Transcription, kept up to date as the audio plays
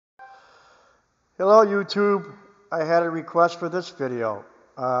Hello YouTube, I had a request for this video.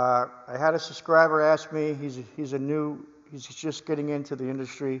 I had a subscriber ask me, he's just getting into the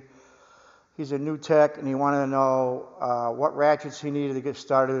industry. He's a new tech and he wanted to know what ratchets he needed to get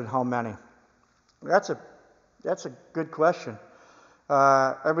started and how many. That's a good question.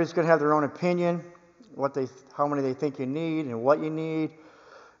 Everybody's going to have their own opinion, how many they think you need and what you need.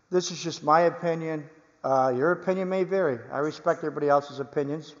 This is just my opinion. Your opinion may vary. I respect everybody else's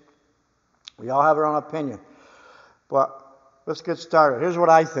opinions. We all have our own opinion. But let's get started. Here's what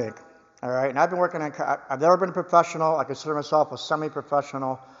I think. All right, and I've been working on, I've never been a professional. I consider myself a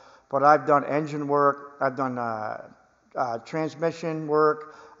semi-professional, but I've done engine work. I've done transmission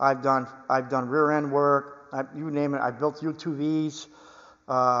work. I've done rear end work. You name it. I built UTVs,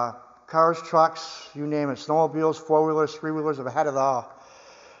 cars, trucks, you name it. Snowmobiles, four-wheelers, three-wheelers. I've had it all.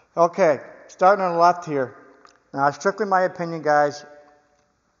 Okay, starting on the left here. Now, strictly my opinion, guys.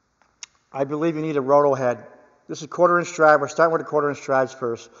 I believe you need a roto head. This is quarter-inch drive. We're starting with the quarter-inch drives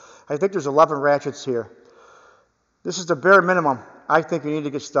first. I think there's 11 ratchets here. This is the bare minimum I think you need to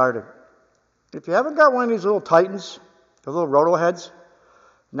get started. If you haven't got one of these little Titans, the little roto heads,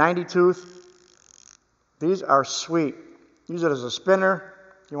 90 tooth, these are sweet. Use it as a spinner.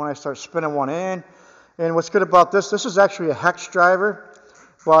 You want to start spinning one in. And what's good about this is actually a hex driver,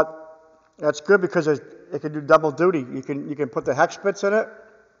 but that's good because it can do double duty. You can put the hex bits in it,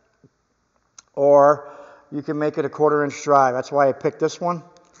 or you can make it a quarter-inch drive. That's why I picked this one.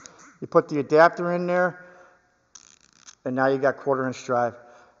 You put the adapter in there, and now you got quarter-inch drive.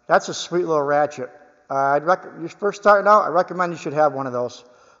 That's a sweet little ratchet. You're first starting out, I recommend you should have one of those.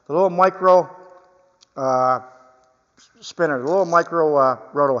 The little micro spinner, the little micro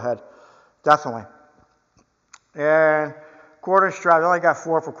roto head, definitely. And quarter-inch drive, I only got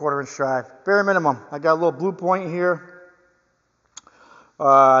 4 for quarter-inch drive. Bare minimum. I got a little blue point here.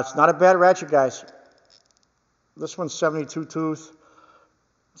 It's not a bad ratchet, guys. This one's 72 tooth.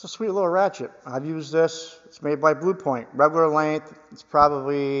 It's a sweet little ratchet. I've used this. It's made by Blue Point. Regular length. It's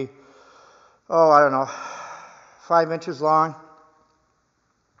probably, I don't know, 5 inches long.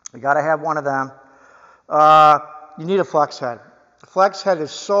 You got to have one of them. You need a flex head. The flex head is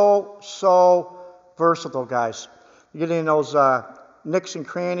so versatile, guys. You get in those nicks and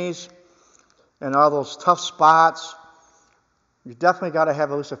crannies and all those tough spots. You definitely got to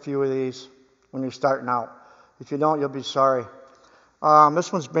have at least a few of these when you're starting out. If you don't, you'll be sorry.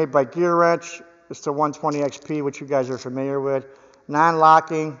 This one's made by Gear Wrench. It's the 120 XP, which you guys are familiar with.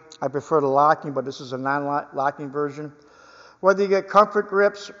 Non-locking. I prefer the locking, but this is a non-locking version. Whether you get comfort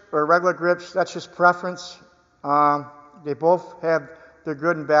grips or regular grips, that's just preference. They both have their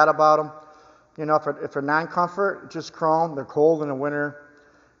good and bad about them. You know, if they're non-comfort, just chrome. They're cold in the winter.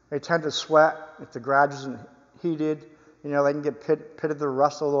 They tend to sweat if the garage isn't heated. You know, they can get pitted to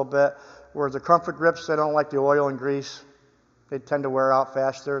rust a little bit. Whereas the comfort grips, they don't like the oil and grease. They tend to wear out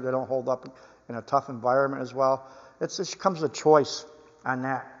faster. They don't hold up in a tough environment as well. It just comes with a choice on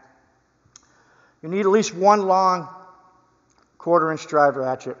that. You need at least one long quarter-inch drive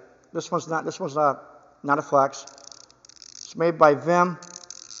ratchet. This one's not a flex. It's made by Vim.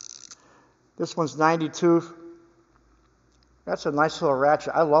 This one's 90 tooth. That's a nice little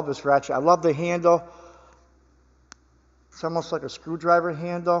ratchet. I love this ratchet. I love the handle. It's almost like a screwdriver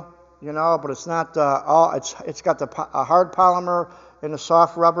handle, you know, but it's not it's got a hard polymer and a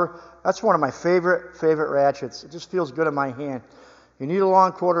soft rubber. That's one of my favorite ratchets. It just feels good in my hand. You need a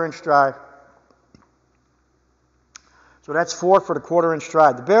long quarter-inch drive. So that's 4 for the quarter-inch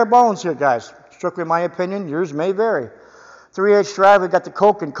drive. The bare bones here, guys, strictly my opinion. Yours may vary. 3/8 drive, we got the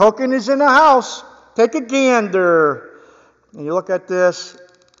Koken. Koken is in the house. Take a gander. And you look at this.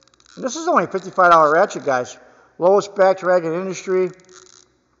 This is only a $55 ratchet, guys. Lowest back drag in the industry,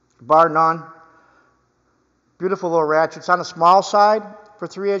 bar none. Beautiful little ratchet. It's on the small side for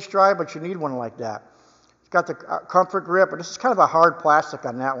 3/8 drive, but you need one like that. It's got the comfort grip, but this is kind of a hard plastic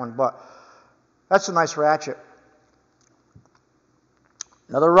on that one, but that's a nice ratchet.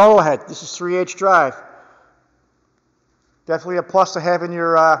 Another roll head. This is 3/8 drive. Definitely a plus to have in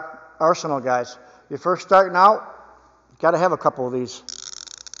your arsenal, guys. You're first starting out, you got to have a couple of these.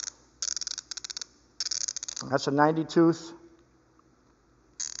 That's a 90 tooth.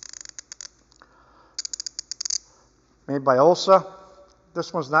 Made by Olsa.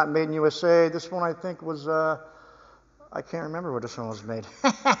 This one's not made in USA. This one I think was, I can't remember where this one was made.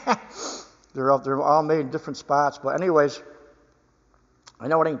 They're all made in different spots. But anyways, I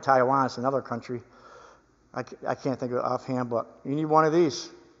know it ain't Taiwan. It's another country. I can't think of it offhand, but you need one of these.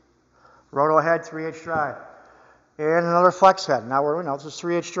 Roto head, 3/8 drive. And another flex head. Now this is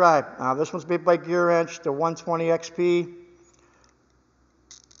 3/8 drive. This one's made by Gear Wrench, the 120 XP.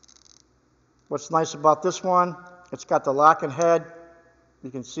 What's nice about this one, it's got the locking head. You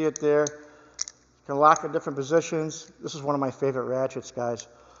can see it there. You can lock in different positions. This is one of my favorite ratchets, guys.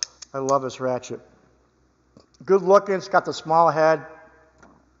 I love this ratchet. Good looking, it's got the small head.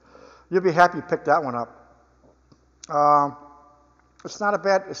 You'll be happy you picked that one up. It's not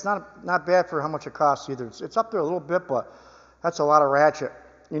bad for how much it costs either. It's up there a little bit, but that's a lot of ratchet.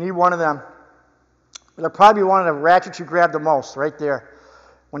 You need one of them. They're probably one of the ratchets you grab the most right there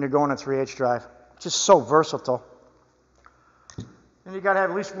when you're going on 3/8 drive. It's just so versatile. And you got to have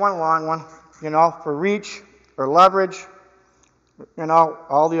at least one long one, you know, for reach or leverage, you know,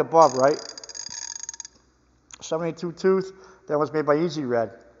 all the above, right? 72 tooth, that was made by Easy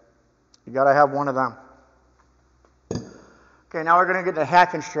Red. You got to have one of them. Okay, now we're going to get the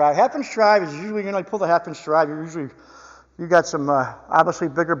half-inch drive. Half-inch drive is usually, you know, you pull the half-inch drive, you got some obviously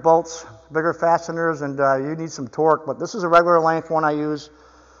bigger bolts, bigger fasteners, and you need some torque. But this is a regular length one I use,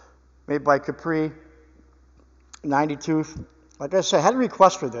 made by Capri, 90 tooth. Like I said, I had a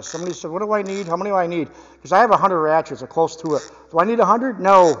request for this. Somebody said, what do I need? How many do I need? Because I have 100 ratchets or close to it. Do I need 100?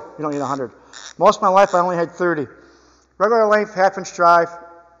 No, you don't need 100. Most of my life, I only had 30. Regular length, half-inch drive.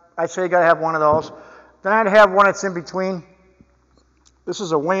 I'd say you got to have one of those. Then I'd have one that's in between. This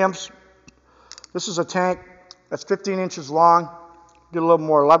is a Williams. This is a tank that's 15 inches long. Get a little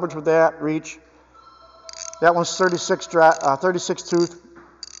more leverage with that, reach. That one's 36 tooth.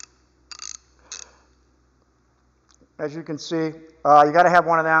 As you can see, you got to have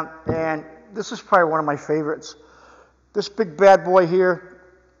one of them. And this is probably one of my favorites. This big bad boy here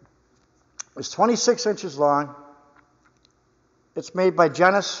is 26 inches long. It's made by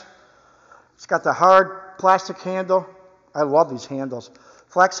Genesis. It's got the hard plastic handle. I love these handles.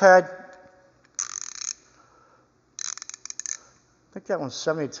 Flex head. I think that one's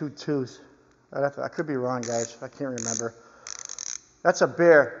 72 tooth. I could be wrong, guys. I can't remember. That's a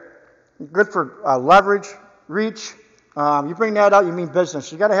bear. Good for leverage, reach. You bring that out, you mean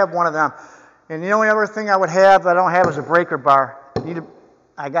business. You got to have one of them. And the only other thing I would have that I don't have is a breaker bar.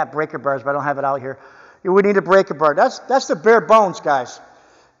 I got breaker bars, but I don't have it out here. You would need a breaker bar. That's the bare bones, guys.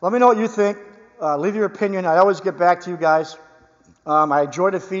 Let me know what you think. Leave your opinion. I always get back to you guys. I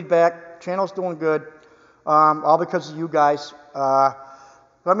enjoy the feedback. Channel's doing good. All because of you guys.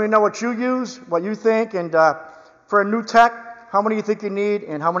 Let me know what you use, what you think, and for a new tech, how many you think you need,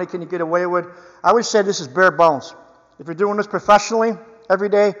 and how many can you get away with. I always say this is bare bones. If you're doing this professionally every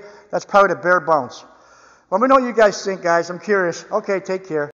day, that's probably the bare bones. Let me know what you guys think, guys. I'm curious. Okay, take care.